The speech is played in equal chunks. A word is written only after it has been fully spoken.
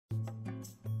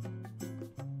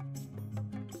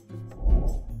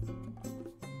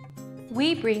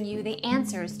we bring you the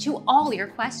answers to all your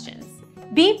questions.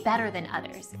 Be better than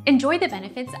others. Enjoy the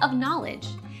benefits of knowledge.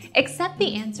 Accept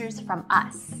the answers from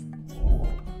us.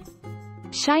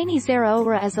 Shiny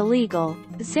Zeraora is illegal.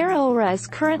 Zeraora is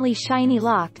currently shiny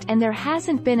locked and there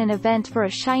hasn't been an event for a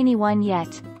shiny one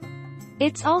yet.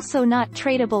 It's also not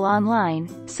tradable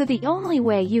online, so the only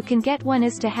way you can get one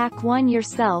is to hack one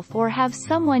yourself or have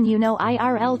someone you know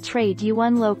IRL trade you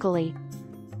one locally.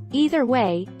 Either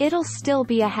way, it'll still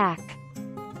be a hack.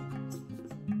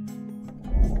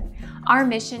 Our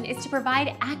mission is to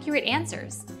provide accurate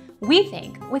answers. We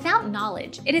think without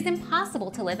knowledge, it is impossible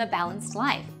to live a balanced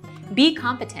life. Be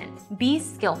competent, be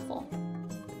skillful.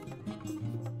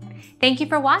 Thank you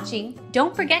for watching.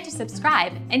 Don't forget to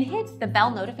subscribe and hit the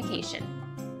bell notification.